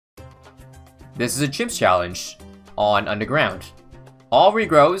This is a CHIMPS challenge on Underground. All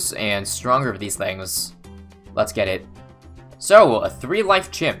regrows and stronger of these things. Let's get it. So, 3 life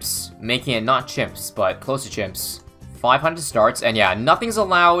chimps, making it not chimps, but close to chimps. 500 starts, and yeah, nothing's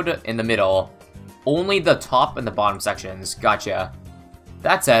allowed in the middle. Only the top and the bottom sections. Gotcha.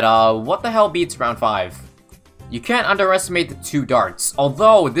 That said, what the hell beats round 5? You can't underestimate the 2 darts,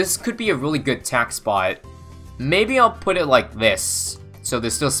 although this could be a really good tack spot. Maybe I'll put it like this, so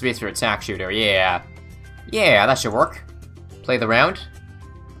there's still space for a tack shooter, yeah. Yeah, that should work. Play the round.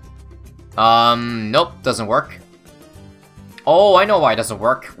 Nope, doesn't work. Oh, I know why it doesn't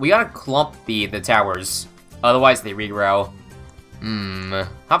work. We gotta clump the towers. Otherwise, they regrow. How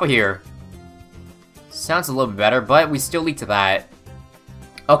about here? Sounds a little bit better, but we still lead to that.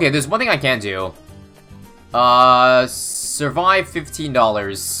 Okay, there's one thing I can do. Survive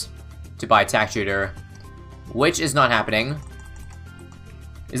 $15 to buy a tack shooter. Which is not happening.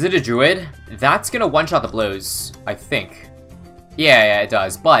 Is it a druid? That's gonna one-shot the blues, I think. Yeah, it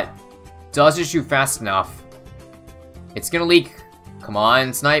does, but does it shoot fast enough? It's gonna leak. Come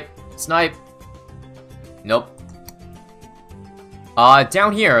on, snipe. Snipe. Nope.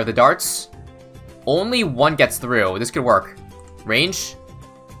 Down here, the darts. Only one gets through. This could work. Range?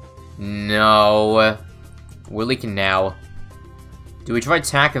 No. We're leaking now. Do we try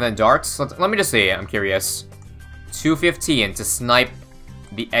tack and then darts? Let me just see. I'm curious. 215 to snipe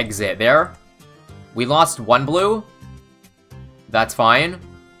the exit there. We lost 1 blue. That's fine.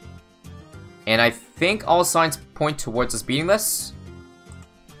 And I think all signs point towards us beating this.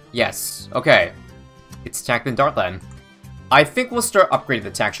 Yes. Okay. It's tack then dart then. I think we'll start upgrading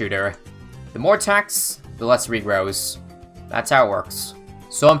the tack shooter. The more tacks, the less regrows. That's how it works.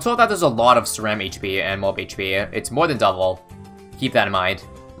 So I'm told that there's a lot of Ceram HP and MOAB HP. It's more than double. Keep that in mind.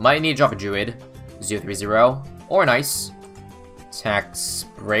 Might need to drop a druid. 030. Or an ice. Tack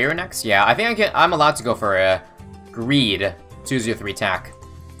sprayer next? Yeah, I think I'm allowed to go for a greed 203 tack.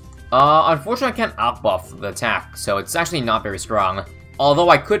 Unfortunately I can't outbuff the attack, so it's actually not very strong. Although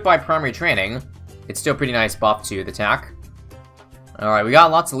I could buy primary training, it's still a pretty nice buff to the attack. Alright, we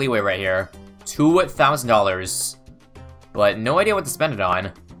got lots of leeway right here. $2,000. But no idea what to spend it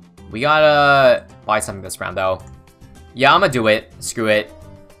on. We gotta buy something this round, though. Yeah, I'm gonna do it. Screw it.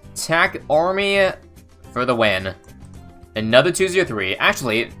 Attack army for the win. Another 203.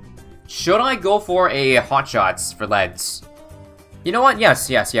 Actually, should I go for a hotshots for leads? You know what? Yes.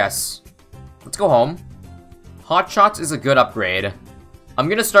 Let's go home. Hotshots is a good upgrade. I'm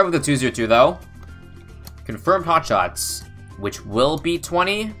gonna start with the 202 though. Confirmed hotshots, which will be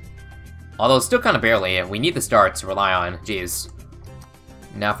 20. Although still kind of barely. We need the start to rely on. Jeez.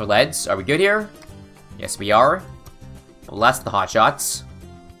 Now for leads. Are we good here? Yes, we are. Less the hotshots.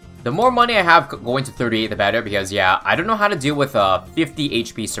 The more money I have going to 38, the better. Because, yeah, I don't know how to deal with 50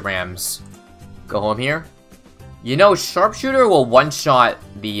 HP Cerams. Go home here. You know, Sharpshooter will one-shot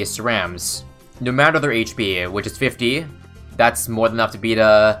the Cerams. No matter their HP, which is 50. That's more than enough to beat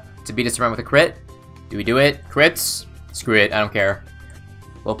a Ceram with a crit. Do we do it? Crits? Screw it, I don't care.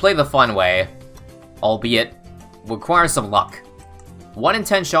 We'll play the fun way. Albeit, requires some luck. 1 in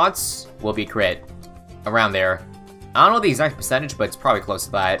 10 shots will be crit. Around there. I don't know the exact percentage, but it's probably close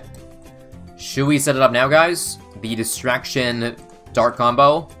to that. Should we set it up now, guys? The distraction dart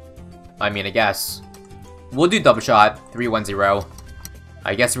combo? I mean, I guess. We'll do double shot, 310.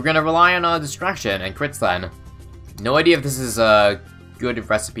 I guess we're gonna rely on distraction and crits then. No idea if this is a good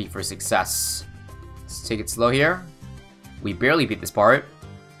recipe for success. Let's take it slow here. We barely beat this part.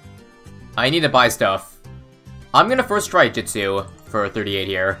 I need to buy stuff. I'm gonna first try Jitsu for 38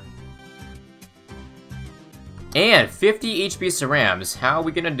 here. And 50 HP Cerams. How are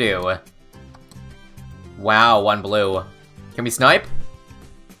we gonna do? Wow, 1 blue. Can we snipe?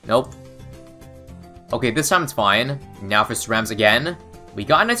 Nope. Okay, this time it's fine. Now for Cerams again. We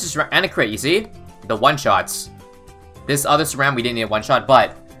got a nice Ceram and a crit, you see? The one-shots. This other Ceram we didn't need a one-shot,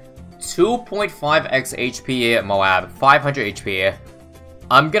 but 2.5x HP MOAB, 500 HP.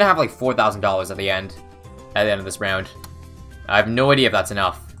 I'm gonna have like $4,000 at the end of this round. I have no idea if that's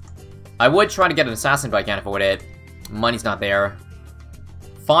enough. I would try to get an assassin, but I can't afford it. Money's not there.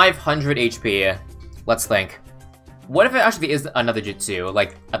 500 HP. Let's think. What if it actually is another Jitsu,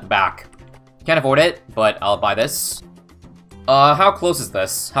 like at the back? Can't afford it, but I'll buy this. How close is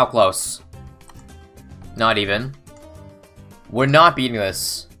this? How close? Not even. We're not beating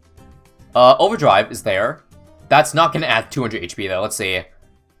this. Overdrive is there. That's not gonna add 200 HP though, let's see.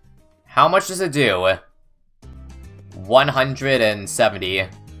 How much does it do? 170.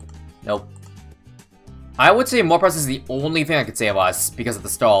 Nope. I would say MOABs is the only thing that could save us because of the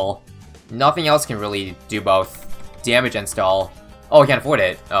stall. Nothing else can really do both damage and stall. Oh, I can't afford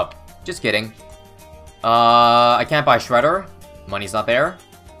it. Oh, just kidding. I can't buy Shredder. Money's not there.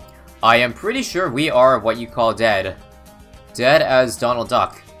 I am pretty sure we are what you call dead. Dead as Donald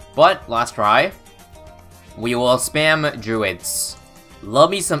Duck. But, last try. We will spam Druids. Love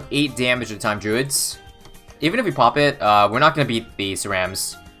me some 8 damage at a time Druids. Even if we pop it, we're not gonna beat the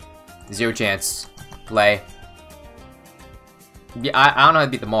Cerams. 0 chance. Play. Yeah, I don't know how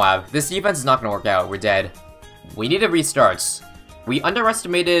to beat the Moab. This defense is not gonna work out. We're dead. We need to restart. We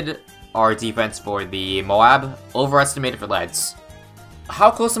underestimated our defense for the Moab, overestimated for Leads. How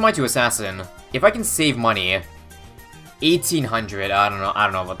close am I to Assassin? If I can save money, 1800. I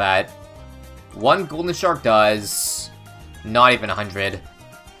don't know about that. 1 Golden Shark does not even 100.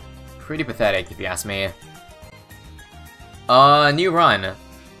 Pretty pathetic, if you ask me. New run.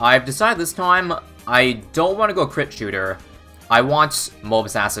 I've decided this time I don't want to go crit shooter. I want MOAB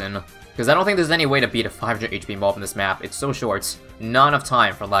Assassin, because I don't think there's any way to beat a 500 HP MOAB in this map. It's so short. Not enough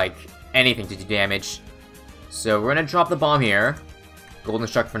time for, like, anything to do damage. So we're gonna drop the bomb here. Golden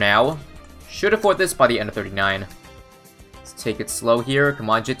Shark for now. Should afford this by the end of 39. Let's take it slow here. Come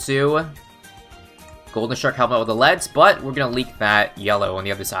on, Jitsu. Golden Shark helping out with the leads, but we're gonna leak that yellow on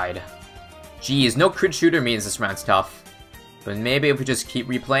the other side. Geez, no crit shooter means this round's tough. But maybe if we just keep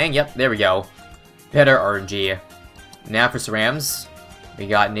replaying, yep, there we go. Better RNG. Now for Cerams. We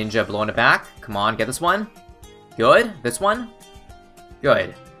got Ninja blowing it back. Come on, get this one. Good. This one.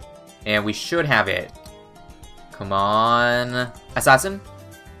 Good. And we should have it. Come on. Assassin.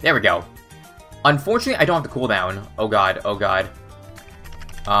 There we go. Unfortunately, I don't have the cooldown. Oh god, oh god.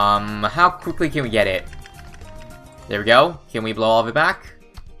 How quickly can we get it? There we go. Can we blow all of it back?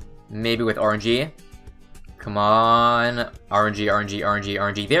 Maybe with RNG. Come on. RNG, RNG, RNG,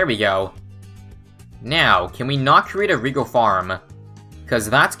 RNG. There we go. Now, can we not create a regrow farm? Because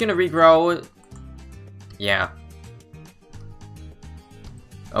that's gonna regrow... Yeah.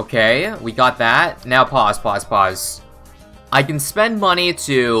 Okay, we got that. Now pause, pause, pause. I can spend money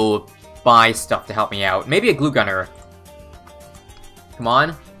to buy stuff to help me out. Maybe a glue gunner. Come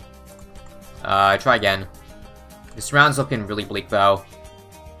on. Try again. This round's looking really bleak, though.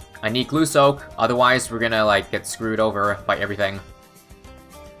 I need glue soak, otherwise we're gonna, like, get screwed over by everything.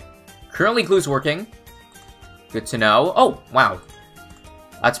 Currently, glue's working. Good to know. Oh, wow.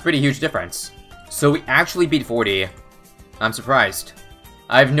 That's a pretty huge difference. So we actually beat 40. I'm surprised.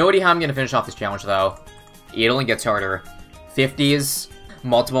 I have no idea how I'm gonna finish off this challenge, though. It only gets harder. 50s,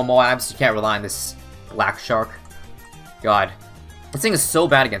 multiple Moabs, you can't rely on this black shark. God. This thing is so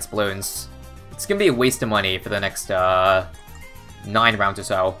bad against balloons. It's gonna be a waste of money for the next, 9 rounds or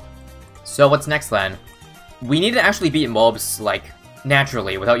so. So what's next, then? We need to actually beat MOABs, like,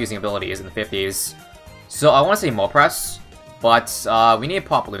 naturally, without using abilities in the 50s. So I want to say MOAB Press, but, we need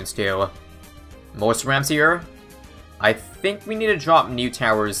pop balloons, too. More Cerams here. I think we need to drop new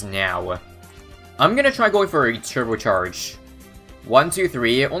towers now. I'm gonna try going for a turbocharge. 1, 2,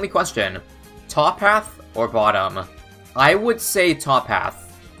 3. Only question. Top path or bottom? I would say top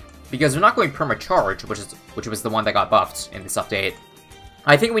path. Because we're not going perma-charge, which was the one that got buffed in this update.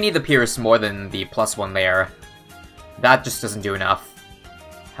 I think we need the Pierce more than the +1 there. That just doesn't do enough.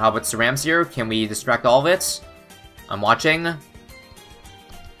 How about Cerams here? Can we distract all of it? I'm watching.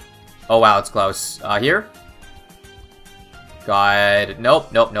 Oh wow, it's close. Here? God,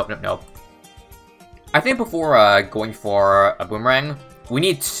 nope, nope, nope, nope, nope. I think before going for a boomerang, we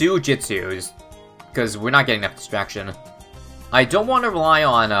need 2 Jitsus, because we're not getting enough distraction. I don't want to rely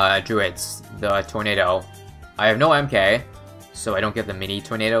on Druids, the Tornado. I have no MK, so I don't get the mini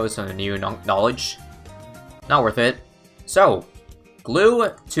Tornadoes on the new knowledge. Not worth it. So, Glue,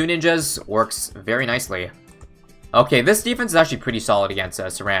 2 ninjas, works very nicely. Okay, this defense is actually pretty solid against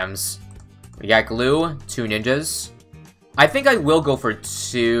Cerams. We got Glue, 2 ninjas. I think I will go for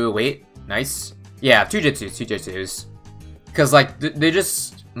 2... Wait, nice. Yeah, 2 Jitsus, 2 Jitsus. Because, like, they're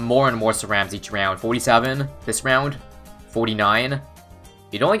just more and more Cerams each round. 47 this round. 49.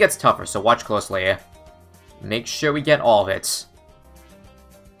 It only gets tougher, so watch closely. Make sure we get all of it.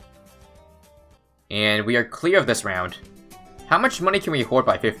 And we are clear of this round. How much money can we hoard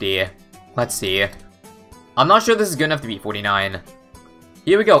by 50? Let's see. I'm not sure this is good enough to beat 49.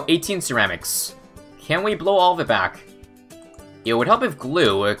 Here we go, 18 ceramics. Can we blow all of it back? It would help if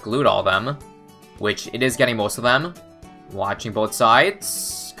Glue glued all of them, which it is getting most of them. Watching both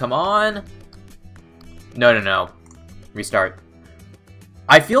sides. Come on. No, no, no. Restart.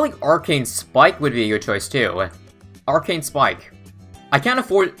 I feel like Arcane Spike would be a good choice too. Arcane Spike. I can't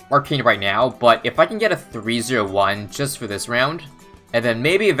afford Arcane right now, but if I can get a 301 just for this round, and then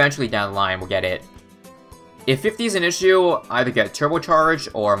maybe eventually down the line we'll get it. If 50 is an issue, either get Turbocharge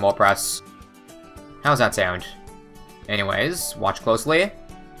or MOAB Press. How's that sound? Anyways, watch closely.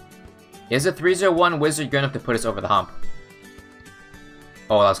 Is a 301 wizard good enough to put us over the hump?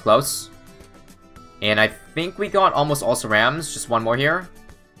 Oh, that was close. And I think we got almost all cerams. Just one more here.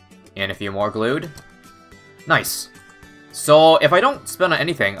 And a few more glued. Nice. So, if I don't spend on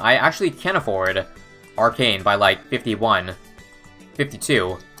anything, I actually can afford Arcane by like 51.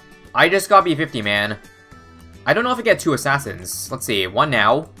 52. I just got B50, man. I don't know if I get 2 assassins. Let's see. 1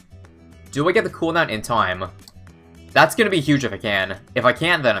 now. Do I get the cooldown in time? That's gonna be huge if I can. If I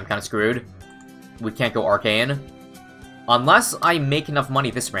can't, then I'm kind of screwed. We can't go Arcane. Unless I make enough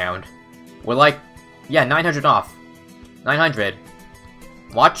money this round. We're like, yeah, 900 off. 900.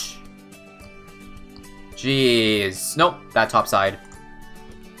 Watch. Jeez. Nope, that top side.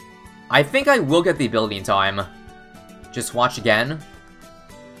 I think I will get the ability in time. Just watch again.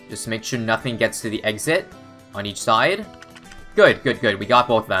 Just make sure nothing gets to the exit on each side. Good, good, good. We got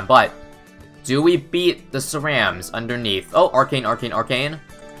both of them, but do we beat the cerams underneath? Oh, Arcane, Arcane, Arcane.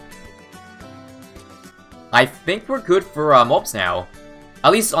 I think we're good for MOABs now.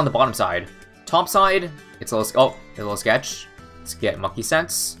 At least on the bottom side. Top side, it's a little sketch. Let's get Monkey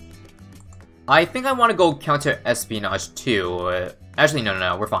Sense. I think I want to go counter espionage too. Actually,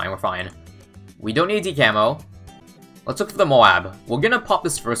 no, we're fine, we're fine. We don't need decamo. Let's look for the Moab. We're gonna pop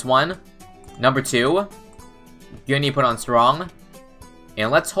this first one. Number 2. Gonna need to put on strong. And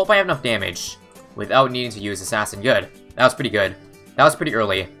let's hope I have enough damage without needing to use assassin. Good. That was pretty good. That was pretty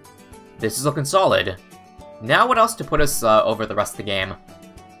early. This is looking solid. Now what else to put us over the rest of the game?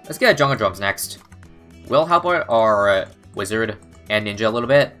 Let's get Jungle Drums next. We'll help our wizard and ninja a little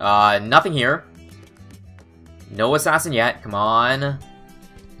bit. Nothing here. No assassin yet. Come on.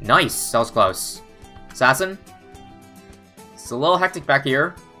 Nice. That was close. Assassin. It's a little hectic back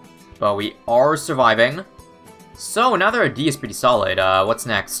here, but we are surviving. So now that our D is pretty solid, what's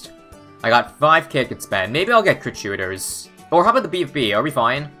next? I got 5k I could spend. Maybe I'll get crit shooters. Or how about the BFB? Are we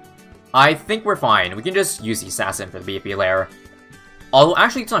fine? I think we're fine. We can just use the assassin for the BFB layer. Although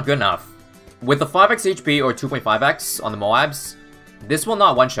actually it's not good enough. With the 5x HP or 2.5x on the MOABs, this will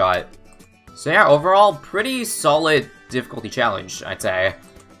not one-shot. So yeah, overall, pretty solid difficulty challenge, I'd say.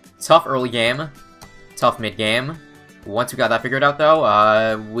 Tough early game. Tough mid game. Once we got that figured out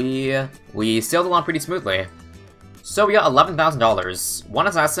though, we sailed along pretty smoothly. So we got $11,000. One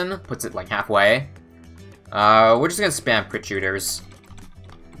assassin puts it like halfway. We're just gonna spam crit shooters.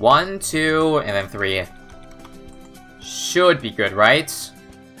 1, 2, and then 3. Should be good, right?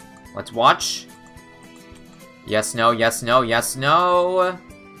 Let's watch. Yes, no, yes, no, yes, no.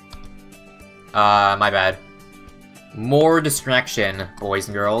 My bad. More distraction, boys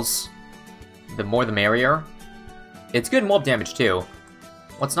and girls. The more the merrier. It's good mob damage too.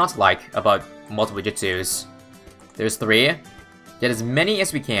 What's not to like about multiple jutsus? There's 3. Get as many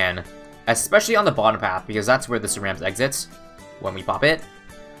as we can. Especially on the bottom path, because that's where the cerams exits when we pop it.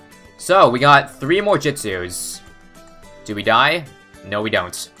 So, we got 3 more jutsus. Do we die? No, we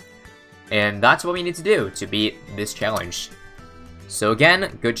don't. And that's what we need to do to beat this challenge. So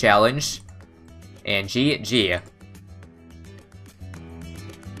again, good challenge. And GG.